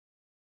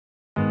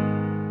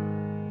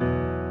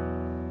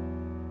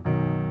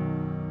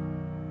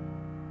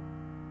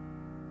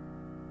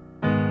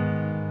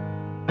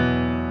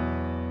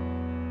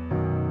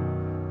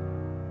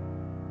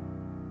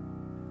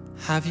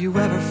Have you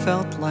ever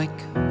felt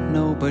like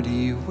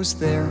nobody was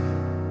there?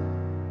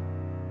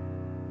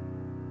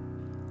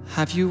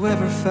 Have you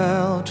ever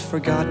felt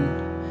forgotten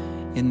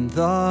in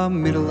the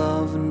middle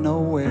of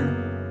nowhere?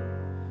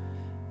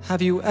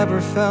 Have you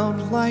ever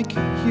felt like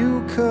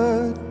you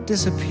could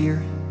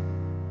disappear?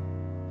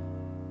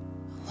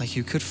 Like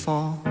you could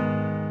fall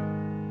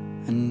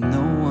and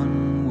no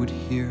one would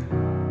hear?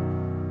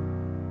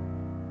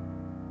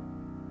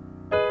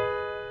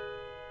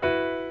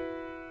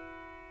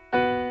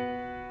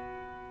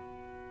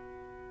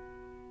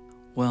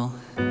 Well,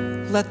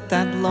 let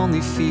that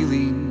lonely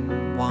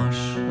feeling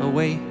wash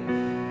away.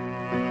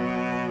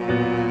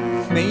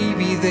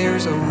 Maybe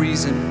there's a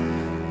reason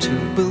to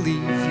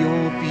believe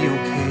you'll be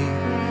okay.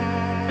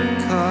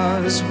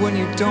 'Cause when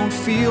you don't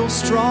feel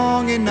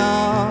strong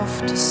enough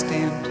to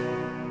stand,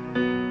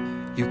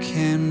 you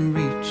can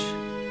reach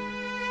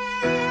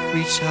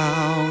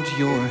out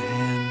your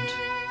hand.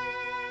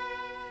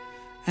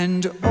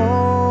 And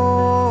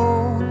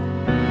oh,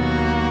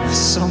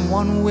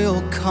 someone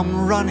will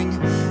come running,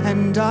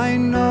 and I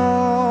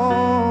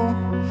know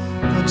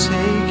they'll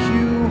take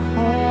you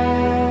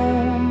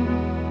home.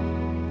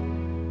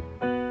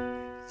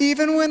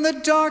 Even when the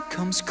dark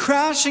comes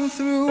crashing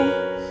through,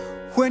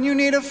 when you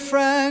need a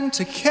friend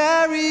to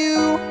carry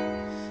you,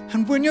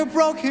 and when you're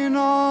broken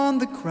on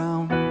the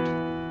ground,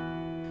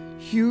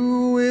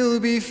 you will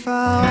be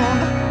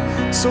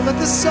found. So let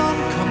the sun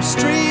come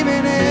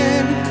streaming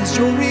in, 'cause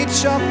you'll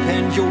reach up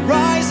and you'll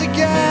rise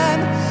again.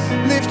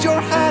 Lift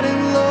your head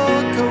and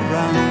look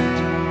around.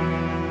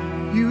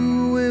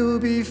 You will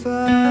be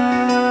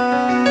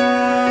found.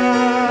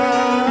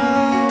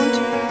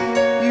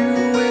 You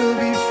will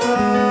be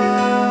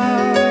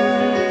found.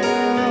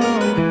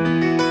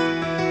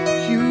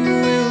 You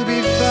will be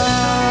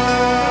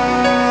found.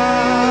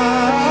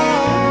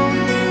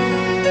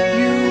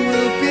 You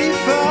will be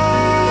found.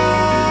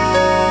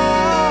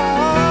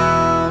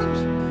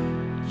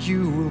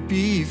 You will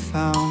be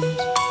found.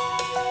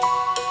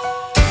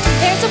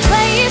 There's a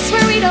place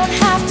where we don't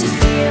have to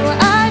feel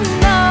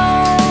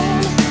unknown,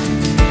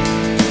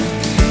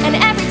 and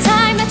every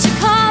time that you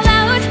call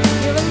out,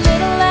 you're a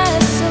little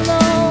less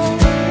alone.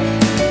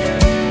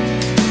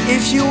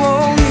 If you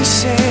only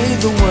say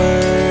the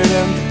word,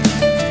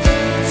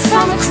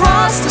 from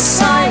across the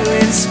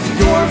silence,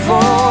 your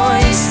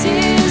voice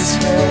is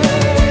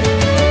heard.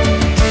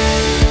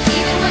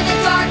 Even when the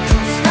dark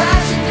comes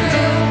crashing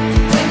through,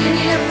 when you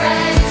need a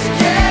friend to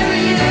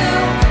carry you,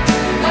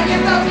 when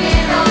you're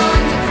broken on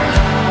the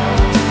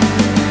ground,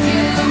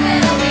 you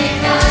will be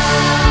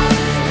found.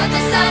 But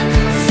the sun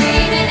comes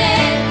streaming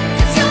in,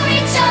 'cause you'll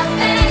reach up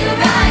and you'll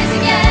rise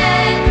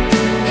again.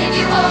 If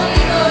you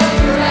only look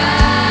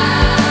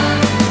around,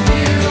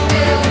 you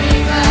will be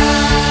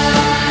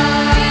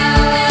found. You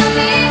will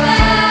be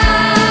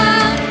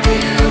found.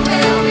 You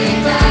will be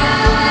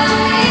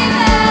found.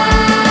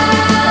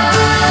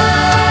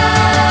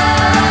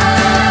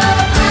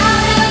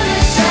 Out of the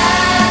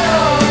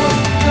shadows,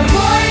 the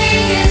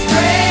morning is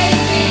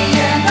breaking,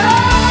 and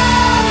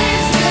all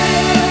is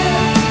new.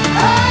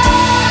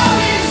 All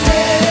is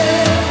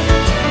new.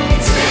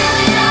 It's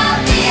filling up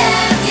the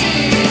empty,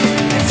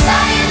 and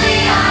silently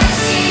I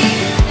see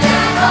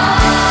that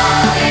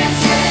all is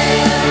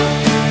new.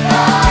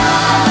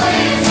 All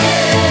is new. You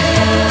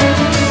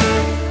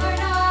are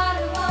not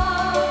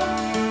alone.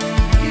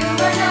 You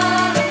are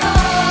not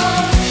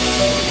alone.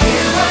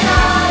 You are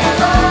not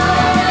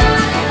alone.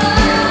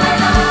 You are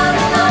not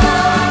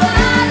alone.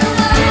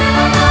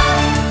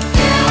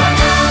 You are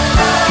not alone.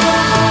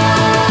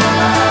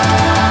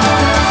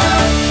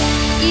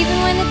 Even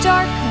when the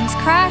dark comes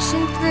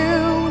crashing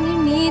through, when you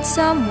need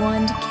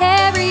someone to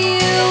carry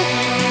you,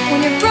 when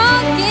you're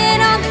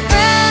broken on the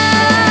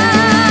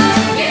ground,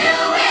 you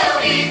will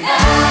be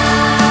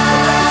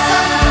found.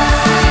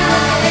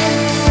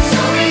 So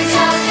reach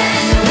up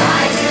and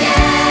rise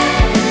again.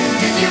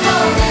 If you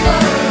only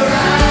look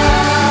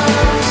around,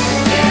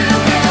 you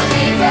will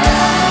be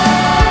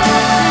found.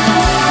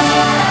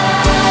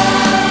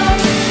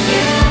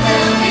 You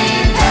will be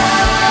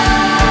found.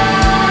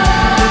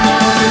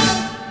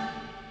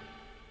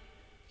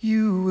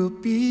 You will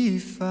be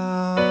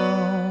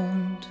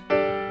found.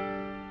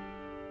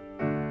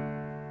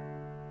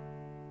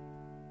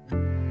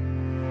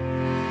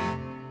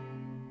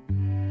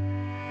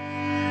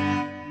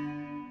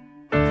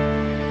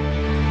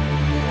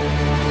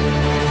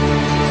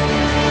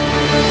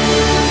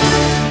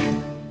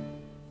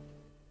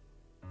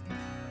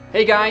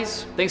 Hey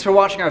guys, thanks for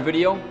watching our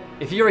video.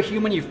 If you're a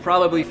human, you've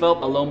probably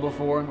felt alone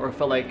before or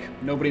felt like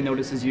nobody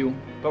notices you.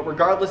 But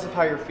regardless of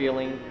how you're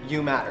feeling,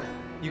 you matter.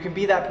 You can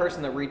be that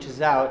person that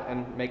reaches out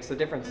and makes a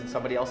difference in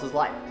somebody else's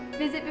life.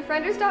 Visit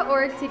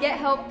befrienders.org to get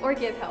help or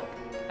give help.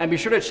 And be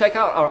sure to check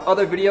out our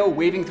other video,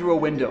 Waving Through a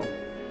Window.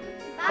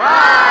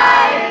 Bye!